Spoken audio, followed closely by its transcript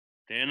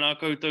Tēnā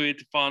koutou e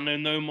te whānau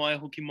nau mai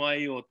hoki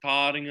mai o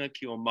tāringa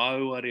ki o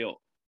maua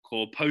reo.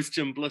 Ko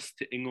Potion Bliss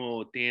te ingo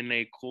o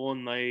tēnei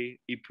kōnei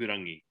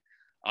ipurangi.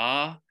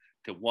 A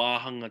te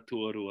wāhanga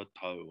tuarua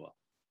taua.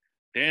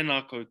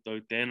 Tēnā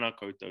koutou, tēnā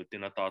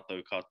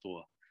tātou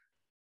katoa.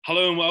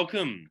 Hello and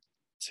welcome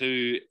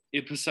to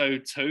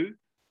episode 2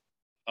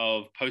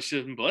 of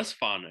Potion Bliss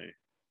whānau.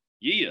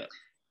 Yeah.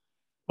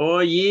 Oh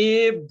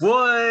yeah,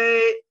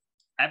 boy!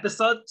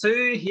 Episode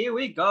 2, here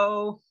we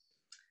go.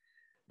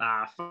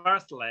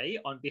 Firstly,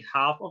 on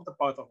behalf of the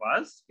both of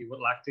us, we would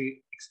like to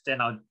extend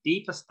our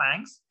deepest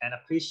thanks and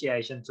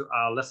appreciation to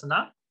our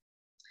listener.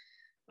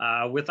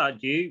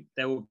 Without you,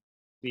 there will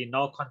be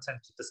no content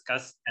to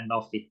discuss and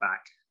no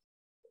feedback.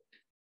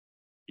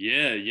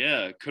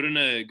 Yeah. Couldn't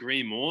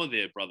agree more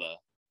there, brother.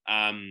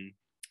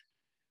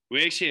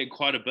 We actually had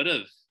quite a bit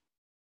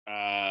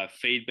of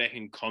feedback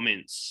and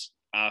comments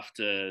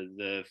after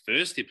the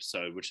first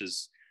episode, which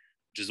is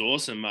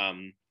awesome,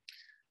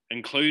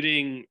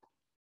 including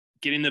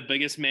getting the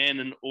biggest man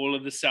in all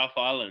of the South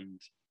Island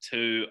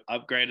to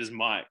upgrade his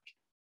mic.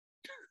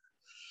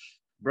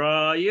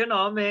 Bro, you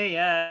know me,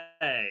 yeah.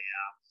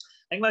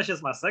 English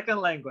is my second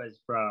language,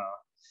 bro.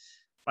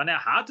 Find it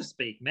hard to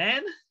speak,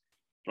 man.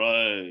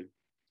 Bro,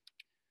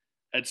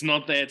 it's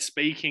not that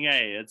speaking,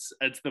 It's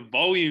the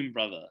volume,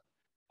 brother.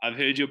 I've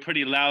heard you're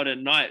pretty loud at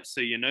night,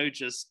 so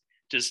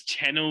just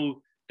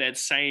channel that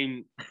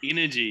same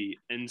energy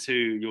into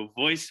your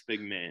voice, big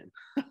man.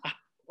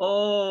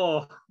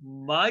 Oh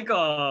my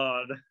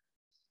God,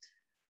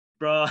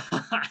 bro!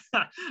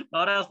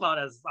 Not as loud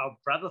as our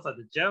brothers at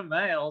the gym,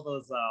 man. All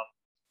those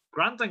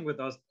grunting with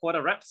those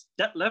quarter reps,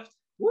 deadlift.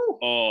 Woo!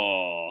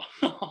 Oh,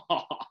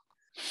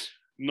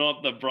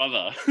 not the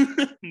brother,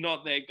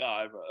 not that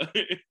guy, bro.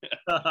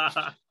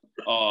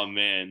 Oh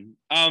man.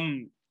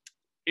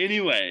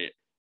 Anyway,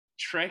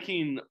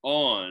 tracking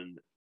on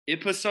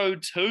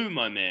episode 2,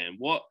 my man.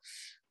 What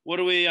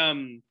are we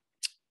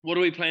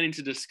planning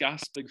to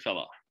discuss, big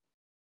fella?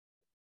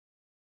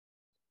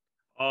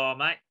 Oh,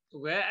 mate,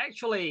 we're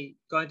actually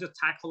going to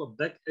tackle a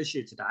big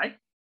issue today.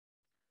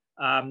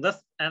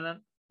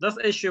 This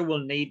issue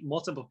will need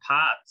multiple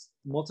parts,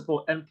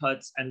 multiple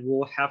inputs, and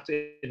we'll have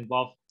to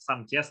involve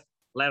some guests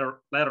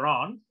later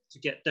on to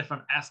get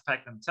different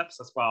aspects and tips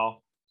as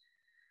well.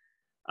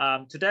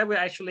 Today, we're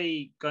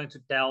actually going to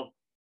delve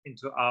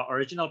into our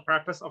original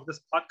purpose of this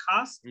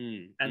podcast,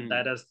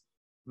 that is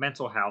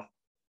mental health.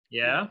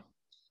 Yeah.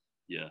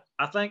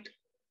 I think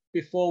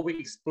before we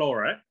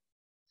explore it,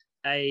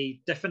 a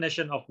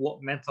definition of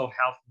what mental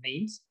health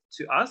means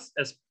to us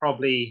is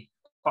probably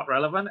quite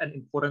relevant and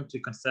important to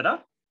consider.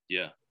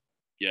 Yeah,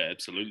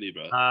 absolutely,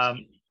 bro.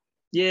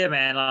 Yeah,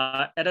 man,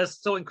 it is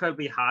so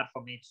incredibly hard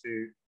for me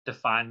to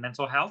define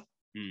mental health.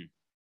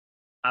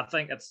 I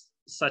think it's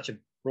such a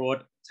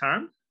broad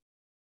term,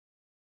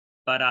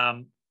 but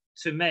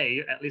to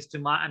me, at least to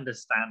my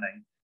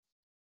understanding,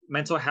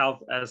 mental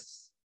health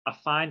is a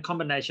fine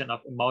combination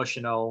of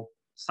emotional,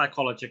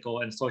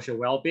 psychological, and social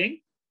well-being.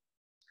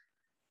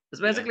 It's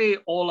basically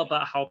all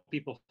about how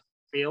people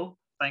feel,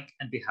 think,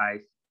 and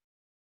behave.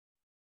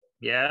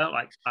 Yeah,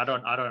 like I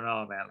don't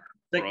know, man.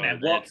 Big Bro,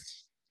 man,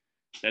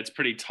 that's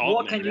pretty top.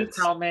 What man. can you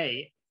tell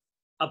me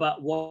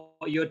about what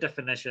your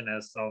definition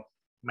is of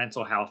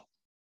mental health?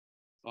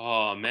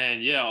 Oh man,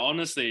 yeah.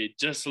 Honestly,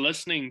 just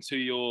listening to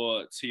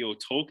your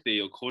talk there,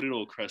 your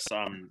kōrero, Chris.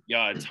 I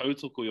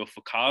tautoko your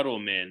whakaaro,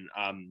 man.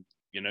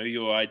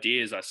 Your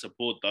ideas, I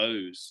support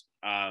those.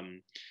 I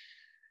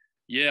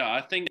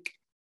think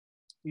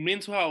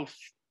mental health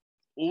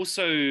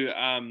also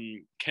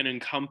can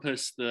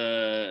encompass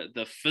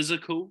the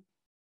physical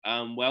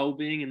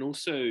well-being and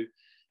also,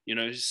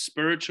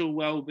 spiritual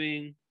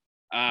well-being.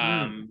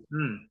 Yeah.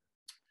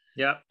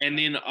 And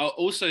then I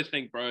also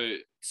think, bro,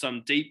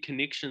 some deep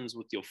connections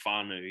with your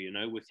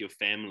whānau, with your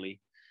family.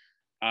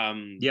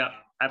 Yeah,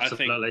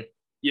 absolutely.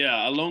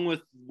 Along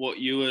with what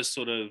you were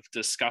sort of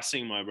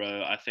discussing, my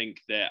bro, I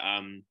think that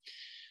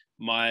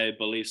my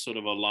belief sort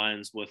of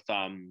aligns with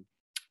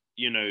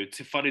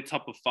te whare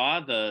tapa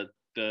whā,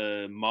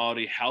 the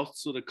Māori health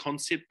sort of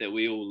concept that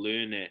we all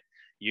learn at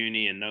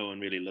uni and no one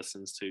really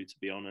listens to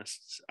be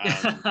honest,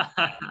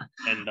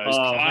 and those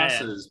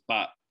classes, man.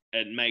 But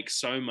it makes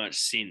so much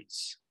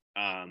sense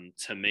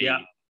to me.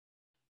 Yeah.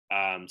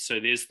 So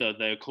there's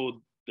they're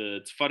called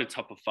the te whare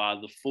tapa whā,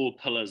 the 4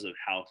 pillars of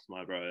health,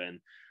 my bro. And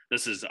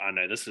I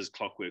know this is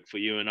clockwork for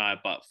you and I,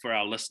 but for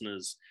our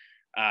listeners,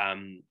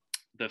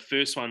 the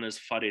first one is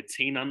whare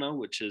tinana,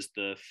 which is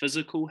the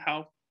physical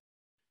health.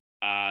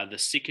 The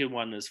second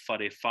one is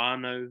whare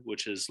whānau,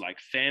 which is like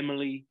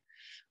family.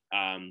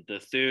 The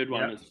third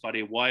one is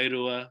whare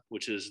wairua,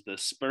 which is the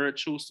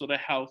spiritual sort of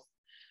health.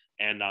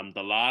 And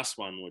the last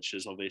one, which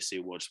is obviously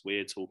what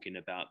we're talking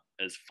about,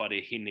 is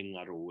whare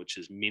hinengaro, which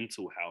is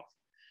mental health.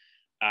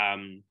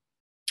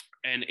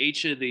 And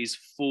each of these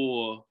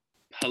 4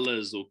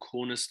 pillars or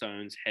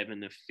cornerstones have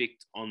an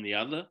effect on the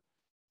other.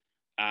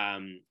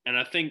 And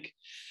I think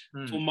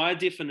for my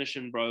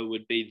definition, bro,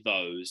 would be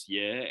those,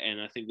 yeah.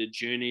 And I think the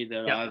journey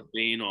that I've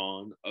been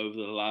on over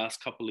the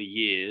last couple of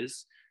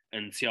years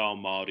in Te Ao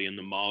Māori, in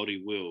the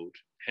Māori world,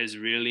 has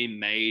really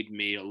made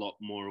me a lot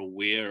more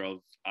aware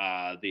of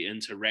the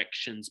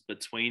interactions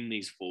between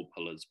these four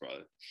pillars,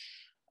 bro.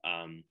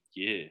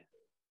 Yeah.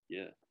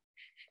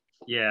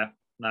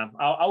 No,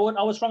 I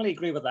would strongly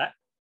agree with that.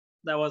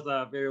 That was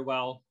a very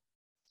well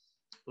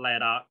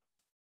laid out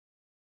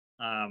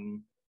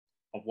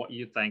of what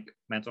you think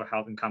mental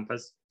health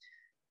encompasses.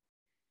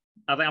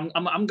 I think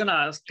I'm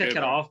gonna kick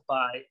it off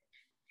by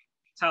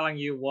telling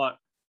you what,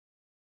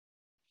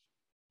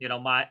 you know,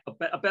 a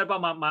bit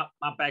about my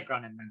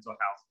background in mental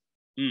health.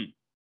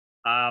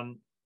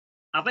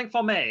 I think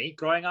for me,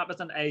 growing up as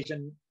an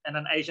Asian in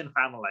an Asian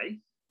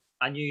family,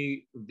 I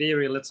knew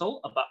very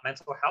little about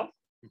mental health,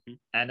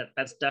 and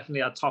that's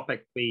definitely a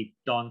topic we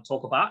don't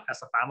talk about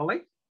as a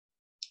family.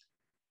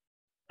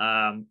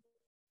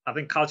 I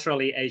think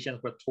culturally,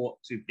 Asians were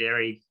taught to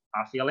bury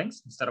our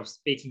feelings instead of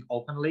speaking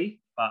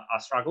openly about our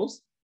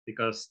struggles,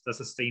 because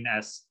this is seen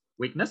as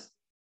weakness.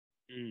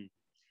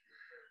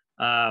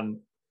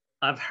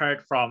 I've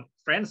heard from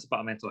friends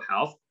about mental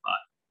health,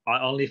 but I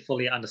only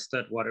fully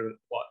understood what it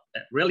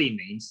really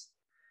means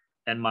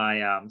in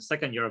my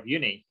second year of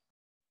uni.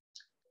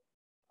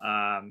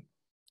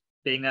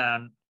 Being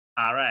an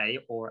RA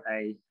or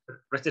a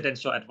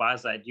residential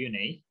advisor at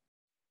uni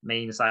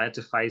means I had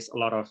to face a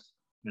lot of,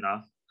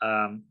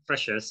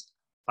 pressures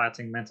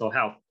fighting mental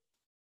health,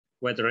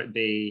 whether it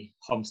be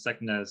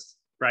homesickness,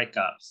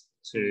 breakups,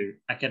 to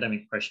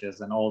academic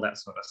pressures and all that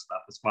sort of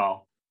stuff as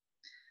well.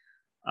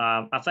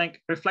 I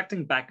think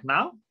reflecting back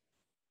now,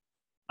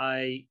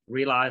 I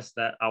realized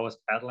that I was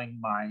battling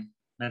my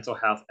mental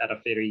health at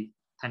a very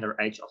tender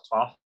age of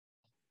 12.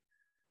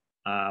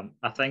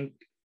 I think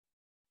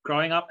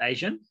growing up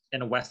Asian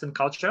in a Western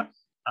culture,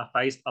 I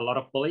faced a lot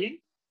of bullying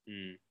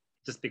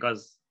just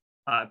because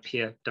I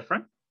appear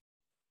different.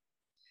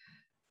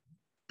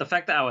 The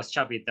fact that I was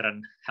chubby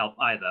didn't help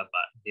either,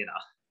 but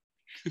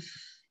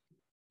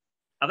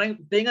I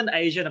think being an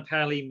Asian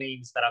apparently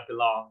means that I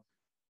belong.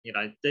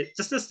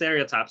 Just the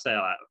stereotypes there,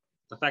 like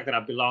the fact that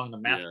I belong in the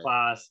math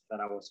class, that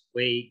I was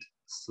weak,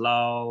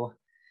 slow,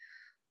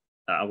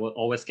 that I would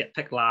always get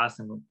picked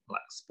last in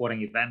like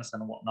sporting events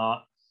and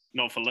whatnot.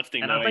 Not for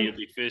lifting, though, you'd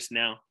be first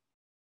now.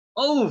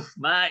 Oh,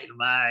 mate.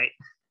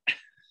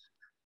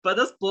 But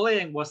this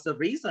bullying was the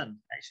reason,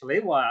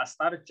 actually, why I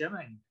started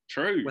gymming.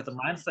 True. With the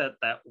mindset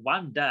that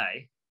one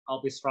day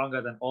I'll be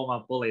stronger than all my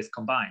bullies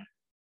combined.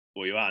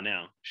 Well, you are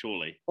now,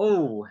 surely.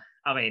 Oh,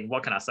 I mean,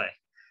 what can I say?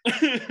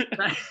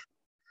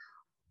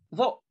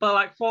 But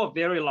like for a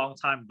very long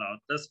time, though,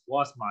 this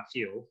was my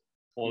fuel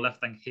for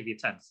lifting heavy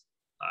tins.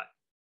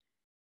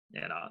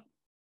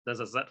 This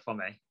is it for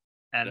me.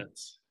 And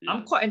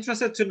I'm quite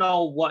interested to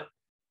know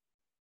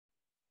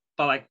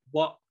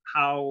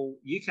how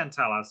you can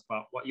tell us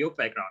about what your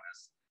background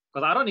is,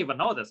 because I don't even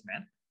know this,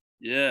 man.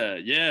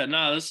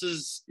 No, this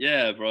is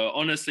bro,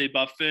 honestly.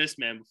 But first,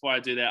 man, before I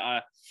do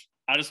that,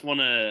 I just want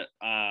to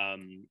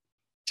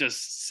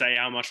just say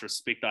how much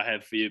respect I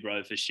have for you,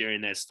 bro, for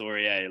sharing that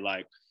story.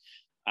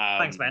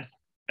 Thanks, man.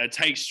 It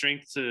takes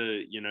strength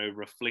to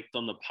reflect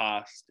on the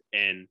past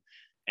and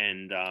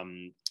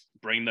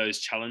bring those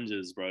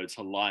challenges, bro,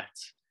 to light.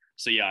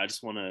 So I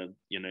just want to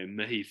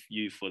mihi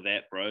you for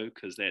that, bro,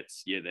 because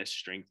that's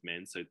strength,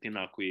 man. So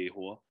tēnā koe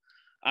hoa.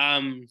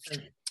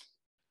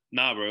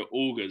 Nah, bro,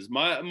 all good.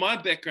 My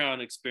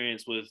background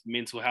experience with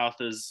mental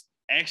health is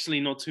actually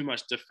not too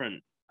much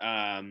different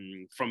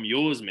from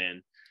yours,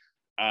 man.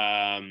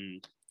 I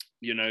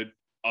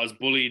was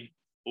bullied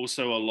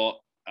also a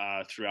lot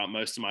throughout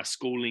most of my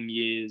schooling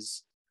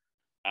years.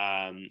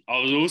 I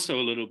was also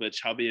a little bit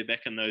chubbier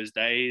back in those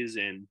days,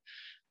 and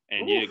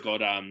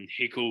got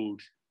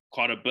heckled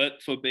quite a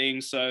bit for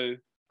being so.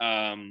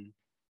 But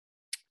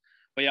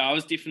I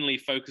was definitely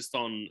focused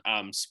on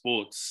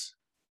sports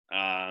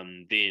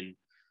then.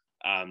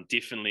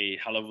 Definitely a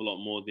hell of a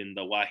lot more than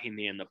the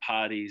wahine and the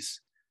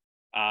parties.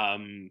 So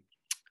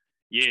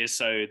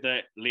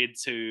that led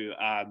to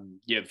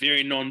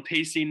very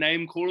non-PC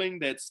name calling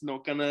that's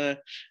not gonna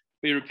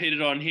be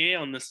repeated on here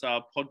on this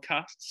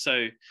podcast.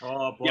 So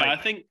I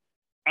think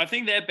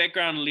that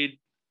background led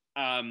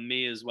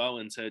me as well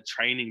into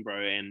training,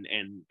 bro, and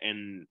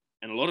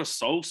a lot of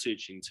soul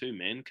searching too,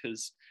 man,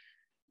 because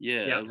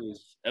it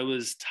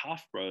was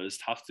tough, bro. It was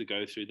tough to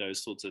go through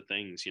those sorts of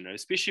things,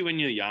 especially when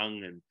you're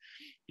young and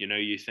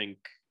you think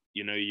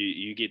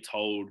you get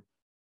told,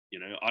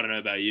 I don't know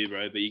about you,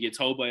 bro, but you get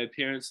told by your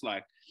parents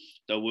like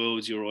the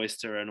world's your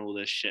oyster and all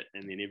this shit,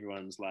 and then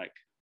everyone's like,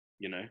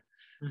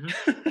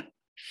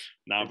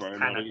 nah, bro,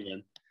 not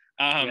even.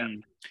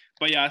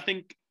 But I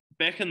think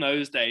back in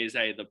those days,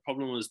 the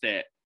problem was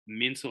that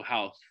mental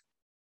health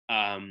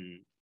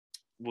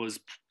was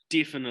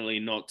definitely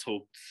not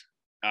talked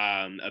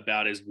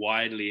about as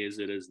widely as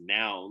it is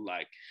now.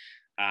 Like,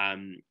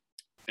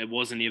 it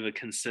wasn't ever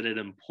considered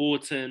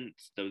important.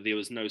 There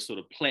was no sort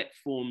of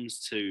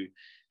platforms to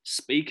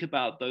speak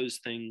about those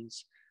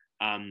things.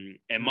 And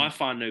my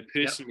whānau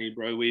personally,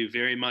 bro, we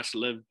very much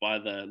lived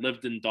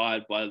and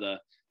died by the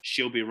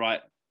she'll be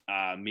right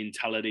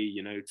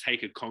mentality,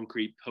 take a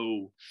concrete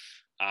pill,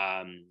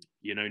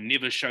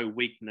 never show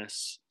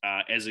weakness,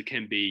 as it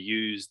can be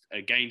used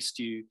against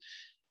you.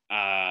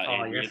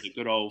 And yes. the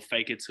good old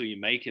fake it till you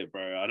make it,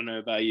 bro. I don't know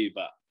about you,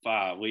 but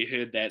we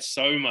heard that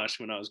so much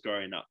when I was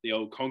growing up. The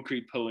old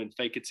concrete pill and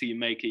fake it till you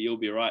make it, you'll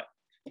be right.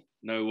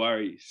 No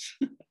worries.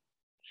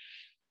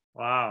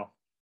 Wow.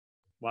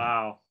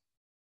 Wow.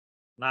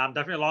 Nah, I'm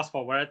definitely lost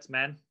for words,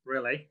 man.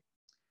 Really.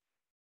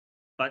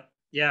 But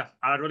yeah,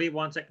 I really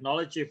want to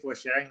acknowledge you for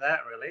sharing that,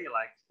 really,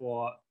 like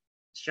for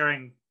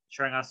sharing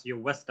us your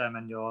wisdom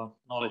and your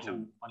knowledge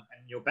and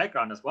your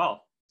background as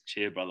well.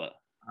 Cheer, brother.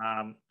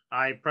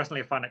 I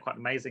personally find it quite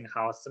amazing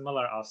how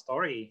similar our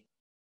story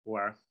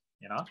were,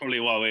 It's probably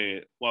why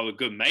we're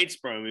good mates,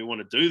 bro, and we want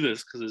to do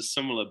this, because there's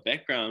similar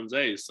backgrounds,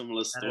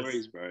 similar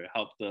stories, bro.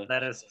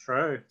 That is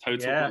true.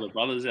 Total brother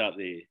brothers out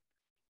there.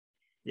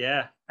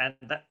 Yeah, and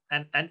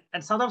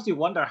sometimes you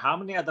wonder how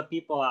many other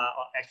people are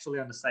actually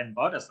on the same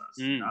boat as us.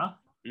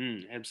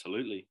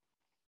 Absolutely.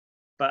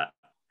 But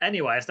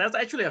anyways, that's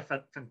actually a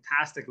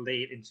fantastic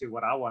lead into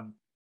what I want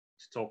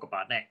to talk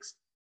about next.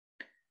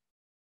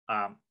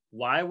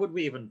 Why would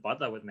we even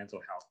bother with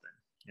mental health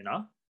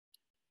then?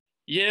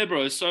 Yeah,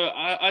 bro. So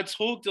I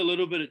talked a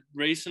little bit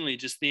recently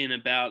just then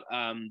about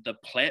the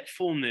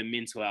platform that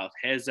mental health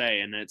has,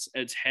 and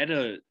it's had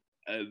a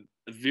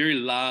very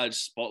large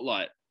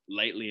spotlight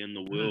lately in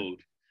the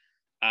world,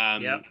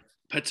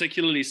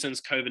 particularly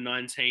since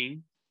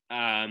COVID-19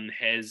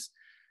 has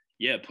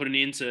put an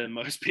end to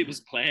most people's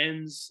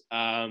plans,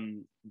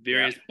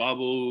 various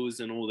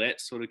bubbles and all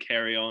that sort of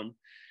carry on.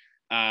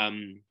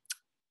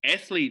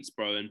 Athletes,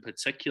 bro, in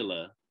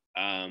particular,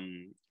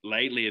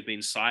 lately have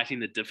been citing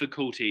the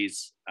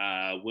difficulties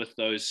with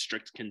those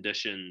strict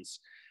conditions,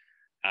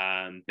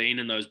 being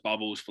in those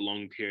bubbles for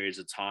long periods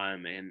of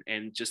time,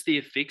 and just the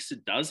effects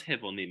it does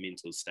have on their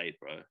mental state,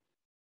 bro.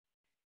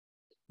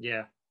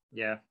 Yeah,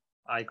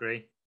 I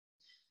agree.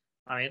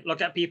 I mean,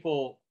 look at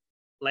people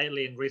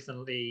lately and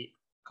recently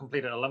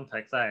completed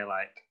Olympics,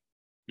 like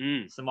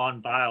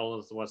Simone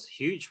Biles was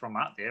huge from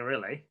out there,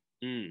 really.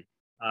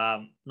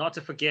 Not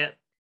to forget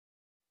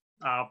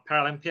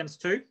Paralympians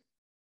too.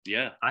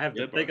 Yeah, I have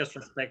the biggest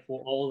respect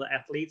for all the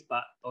athletes,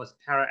 but those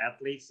para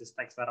athletes just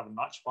takes that up a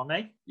notch for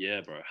me. Yeah,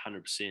 bro,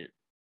 100%.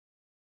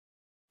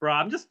 Bro,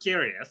 I'm just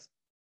curious,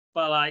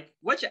 but like,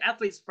 which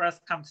athletes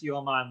first come to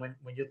your mind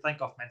when you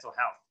think of mental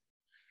health?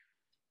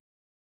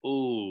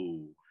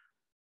 Oh,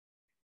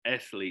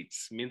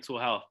 athletes, mental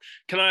health.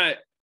 Can I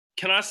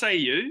say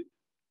you,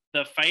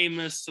 the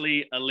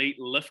famously elite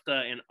lifter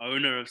and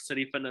owner of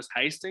City Fitness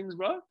Hastings,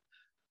 bro?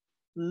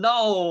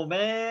 No,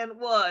 man.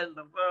 What in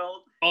the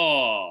world?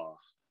 Oh,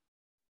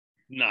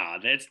 nah,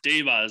 that's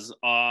Divas.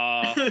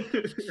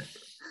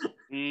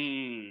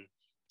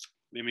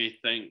 Let me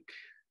think.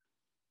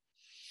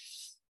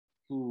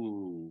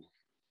 Ooh,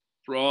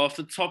 bro, off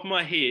the top of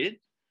my head,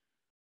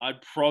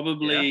 I'd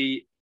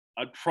probably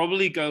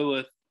go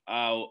with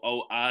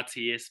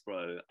RTS,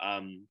 bro.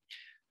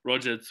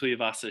 Roger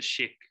Tuivasa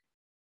Sheck,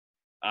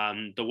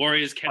 the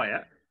Warriors captain. Oh,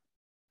 yeah.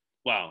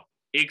 Wow,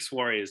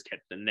 ex-Warriors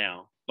captain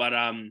now. But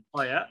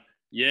oh, yeah.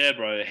 Yeah,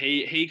 bro.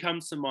 He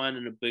comes to mind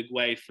in a big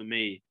way for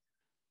me.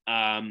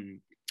 I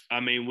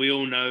mean, we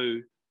all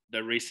know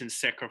the recent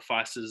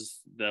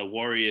sacrifices the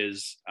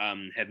Warriors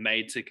have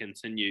made to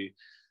continue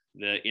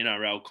the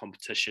NRL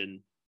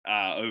competition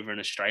over in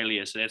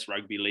Australia. So that's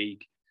rugby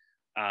league.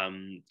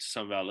 Some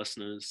of our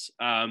listeners,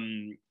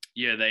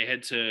 they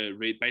had to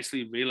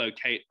basically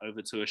relocate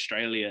over to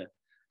Australia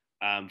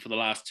for the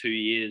last 2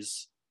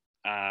 years.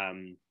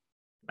 Man,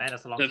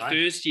 that's a long time. The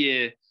first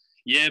year,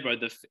 yeah, bro.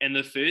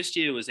 The first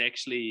year was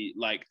actually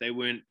like they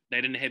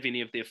didn't have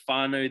any of their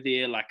whānau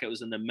there. Like it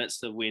was in the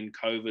midst of when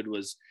COVID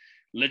was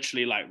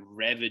literally like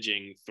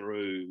ravaging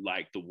through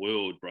like the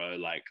world, bro.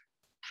 Like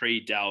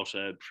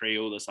pre-Delta, pre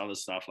all this other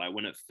stuff. Like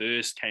when it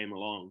first came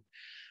along,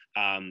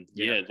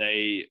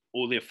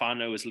 all their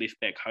whānau was left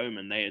back home,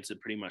 and they had to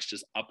pretty much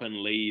just up and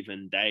leave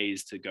in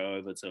days to go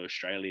over to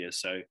Australia.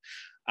 So,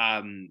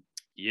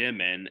 yeah,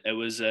 man, it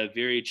was a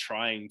very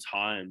trying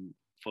time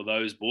for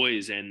those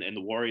boys and the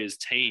Warriors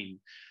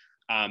team.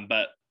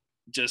 But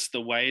just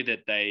the way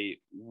that they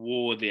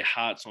wore their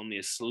hearts on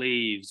their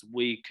sleeves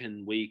week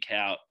in, week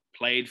out,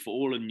 played for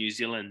all of New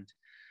Zealand.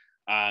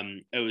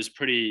 It was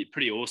pretty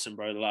awesome,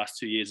 bro. The last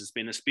 2 years, it's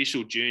been a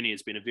special journey.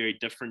 It's been a very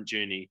different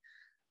journey.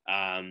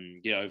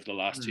 Over the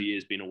last 2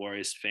 years, being a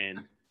Warriors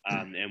fan,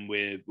 and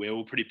we're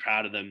all pretty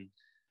proud of them,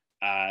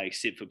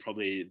 except for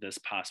probably this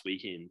past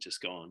weekend just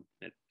gone.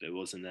 It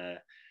wasn't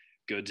a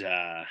good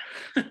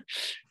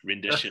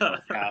rendition of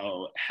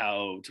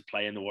how to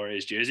play in the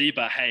Warriors jersey,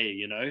 but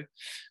hey,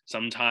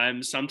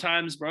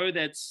 sometimes, bro,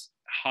 that's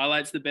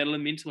highlights the battle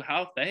of mental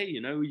health.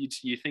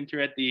 You think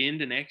you're at the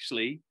end, and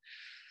actually,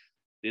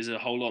 there's a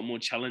whole lot more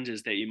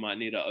challenges that you might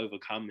need to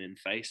overcome and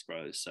face,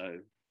 bro. So,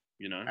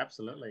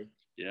 absolutely,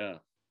 yeah.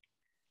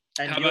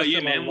 And how about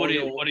you, man? What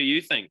do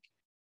you think?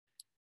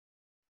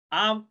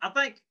 I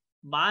think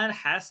mine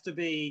has to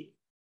be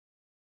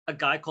a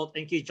guy called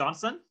Inky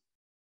Johnson.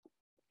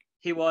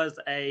 He was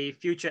a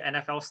future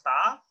NFL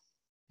star.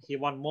 He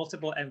won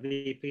multiple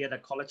MVP at the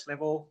college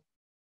level.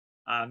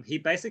 He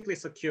basically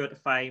secured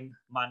fame,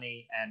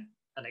 money, and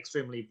an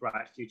extremely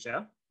bright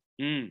future.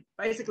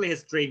 Basically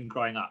his dream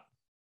growing up.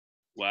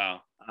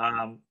 Wow.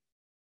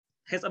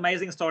 His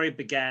amazing story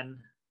began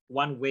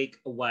 1 week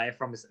away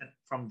from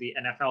the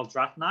NFL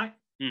draft night,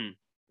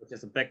 which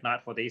is a big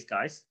night for these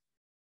guys.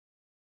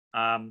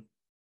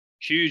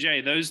 Huge,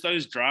 eh?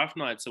 Those draft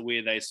nights are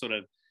where they sort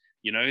of,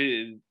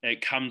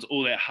 it comes,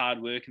 all that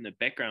hard work in the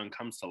background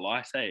comes to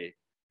light, eh?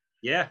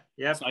 Yeah.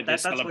 It's like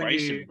that's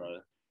celebration, bro.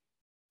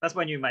 That's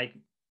when you make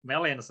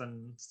millions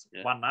in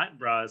one night,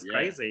 bro. It's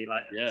crazy.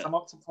 Like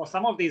for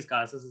some of these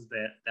guys, this is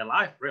their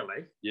life,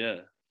 really.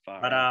 Yeah.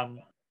 But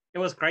it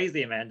was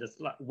crazy, man.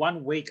 Just like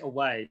 1 week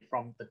away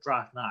from the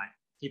draft night,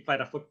 he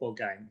played a football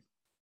game.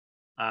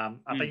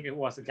 I think it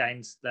was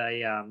against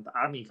the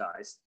Army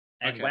guys,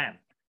 and wham,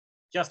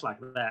 just like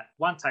that,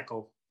 one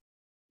tackle,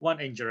 one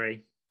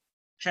injury,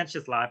 changed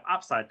his life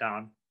upside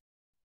down,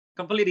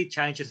 completely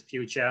changed his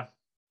future.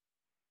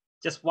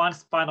 Just one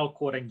spinal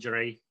cord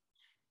injury,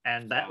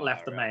 and that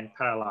left the man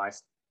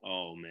paralyzed.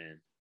 Oh man.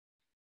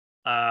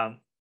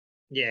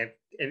 Yeah,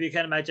 if you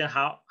can imagine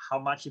how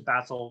much he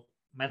battled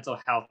mental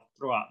health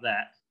throughout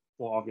that,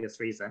 for obvious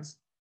reasons.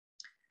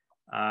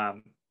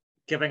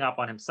 Giving up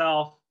on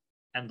himself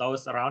and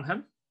those around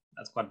him,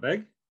 that's quite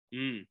big.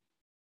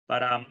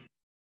 But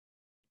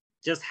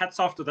just hats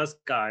off to this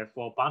guy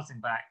for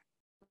bouncing back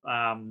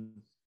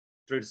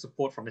through the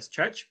support from his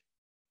church.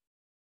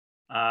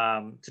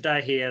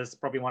 Today, he is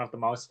probably one of the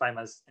most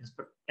famous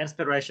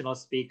inspirational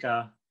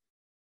speaker,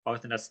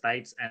 both in the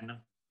States and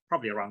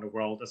probably around the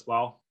world as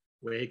well,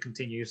 where he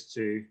continues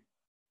to,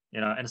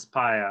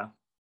 inspire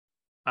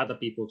other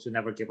people to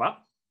never give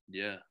up.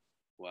 Yeah.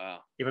 Wow.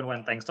 Even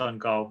when things don't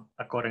go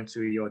according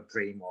to your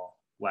dream or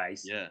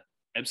ways. Yeah,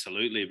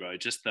 absolutely, bro.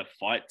 Just the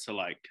fight to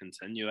like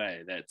continue,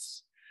 eh?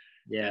 That's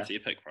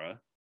epic, bro.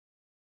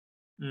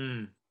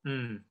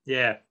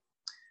 Yeah.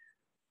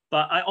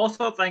 But I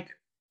also think,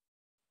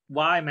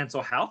 why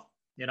mental health?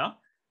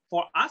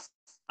 For us,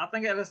 I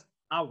think it is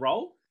our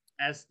role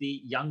as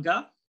the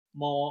younger,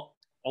 more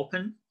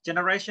open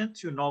generation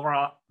to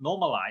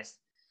normalize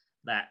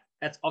that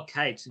it's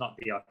okay to not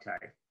be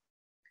okay.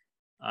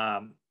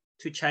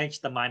 To change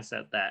the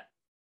mindset that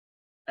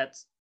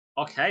it's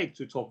okay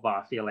to talk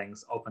about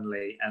feelings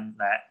openly, and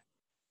that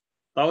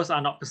those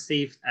are not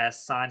perceived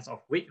as signs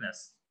of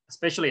weakness,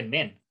 especially in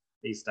men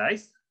these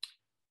days.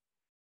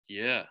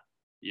 Yeah,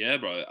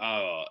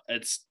 bro.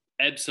 It's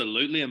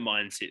absolutely a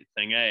mindset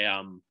thing, eh?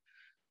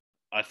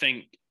 I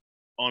think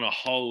on a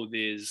whole,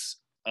 there's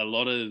a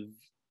lot of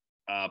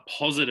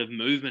positive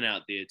movement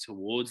out there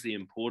towards the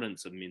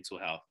importance of mental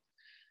health.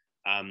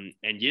 And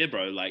yeah,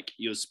 bro, like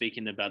you're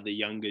speaking about the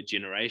younger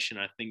generation,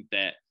 I think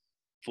that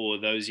for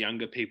those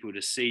younger people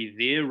to see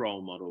their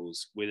role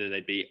models, whether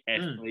they be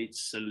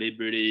athletes,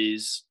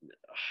 celebrities,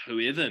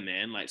 whoever,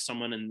 man, like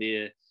someone in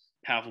their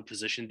powerful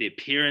position, their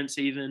parents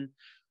even,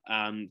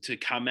 to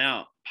come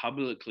out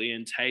publicly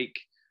and take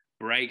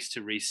breaks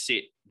to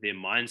reset their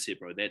mindset,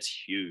 bro, that's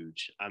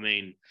huge. I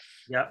mean,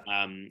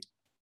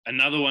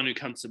 another one who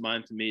comes to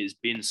mind for me is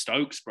Ben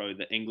Stokes, bro,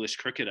 the English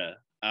cricketer.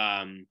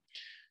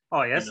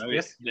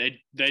 Yes. They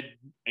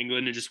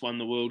England had just won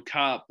the World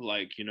Cup.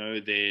 Like,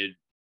 they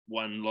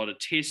won a lot of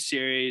test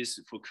series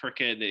for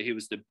cricket. That he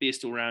was the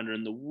best all-rounder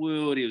in the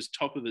world. He was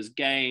top of his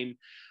game,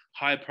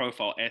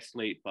 high-profile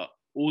athlete, but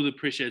all the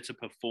pressure to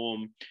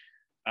perform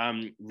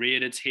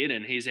reared its head,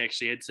 and he's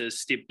actually had to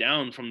step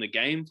down from the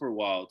game for a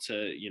while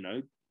to,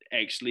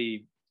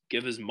 actually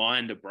give his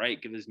mind a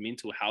break, give his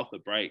mental health a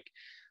break,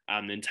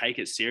 and take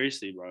it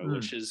seriously, bro,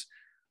 which is,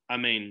 I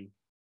mean,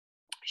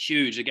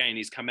 huge. Again,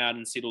 he's come out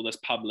and said all this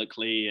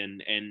publicly,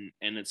 and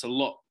it's a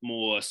lot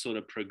more sort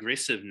of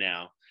progressive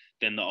now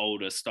than the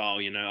older style,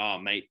 oh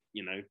mate,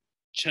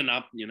 chin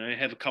up,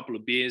 have a couple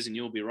of beers and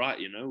you'll be right,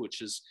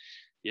 which is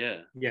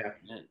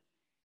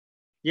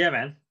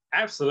man.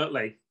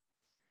 Absolutely.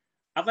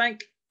 I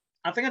think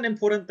an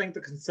important thing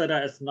to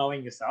consider is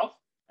knowing yourself.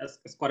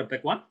 It's quite a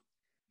big one.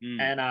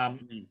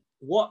 And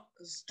what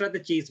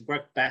strategies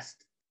work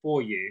best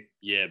for you?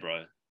 Yeah,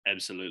 bro,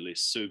 absolutely,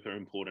 super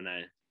important,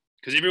 eh?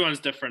 Because everyone's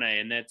different, eh?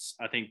 And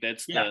I think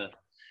that's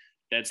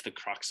the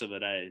crux of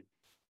it, eh?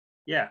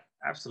 Yeah,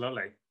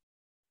 absolutely.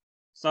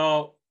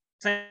 So,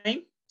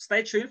 team,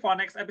 stay tuned for our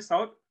next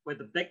episode, where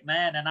the big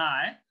man and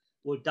I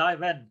will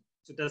dive in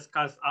to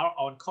discuss our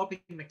own coping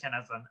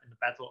mechanism in the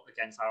battle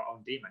against our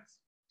own demons.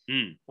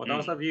 For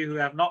those of you who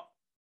have not,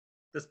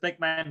 this big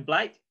man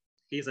Blake,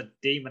 he's a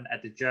demon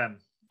at the gym.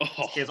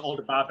 He has all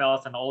the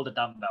barbells and all the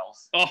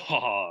dumbbells.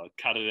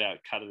 Cut it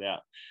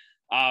out.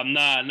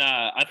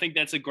 Nah. I think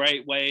that's a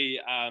great way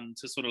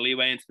to sort of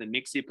leeway into the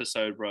next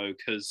episode, bro,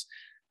 because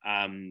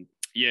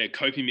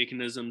coping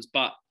mechanisms,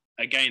 but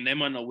again, they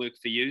might not work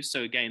for you.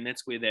 So again,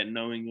 that's where that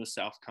knowing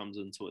yourself comes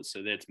into it.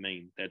 So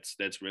that's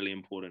that's really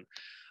important.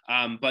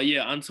 But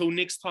yeah, until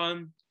next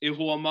time, e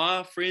hoa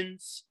ma,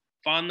 friends,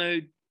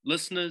 whānau,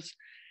 listeners,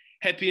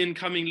 happy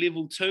incoming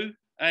level 2.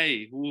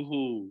 Hey,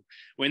 woohoo.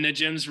 When the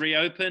gyms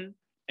reopen,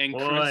 and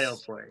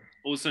Chris,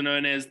 also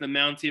known as the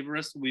Mount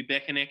Everest, will be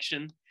back in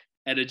action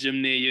at a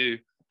gym near you.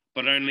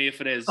 but only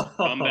if it has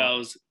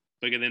dumbbells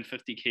bigger than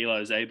 50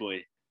 kilos, eh,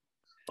 boy?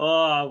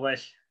 Oh, I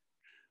wish.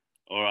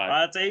 All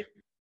right. Alrighty.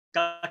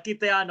 Ka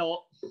kite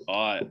ano.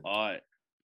 All right.